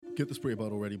Get the spray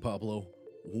bottle ready, Pablo.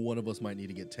 One of us might need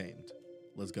to get tamed.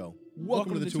 Let's go.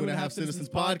 Welcome to the Two and a Half Citizens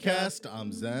podcast.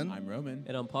 I'm Zen. I'm Roman.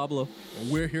 And I'm Pablo. And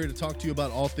we're here to talk to you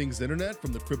about all things internet,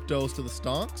 from the cryptos to the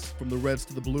stonks, from the reds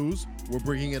to the blues. We're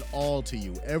bringing it all to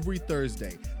you every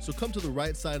Thursday. So come to the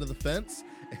right side of the fence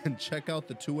and check out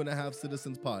the Two and a Half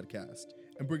Citizens podcast.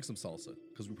 And bring some salsa,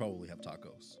 because we probably have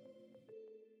tacos.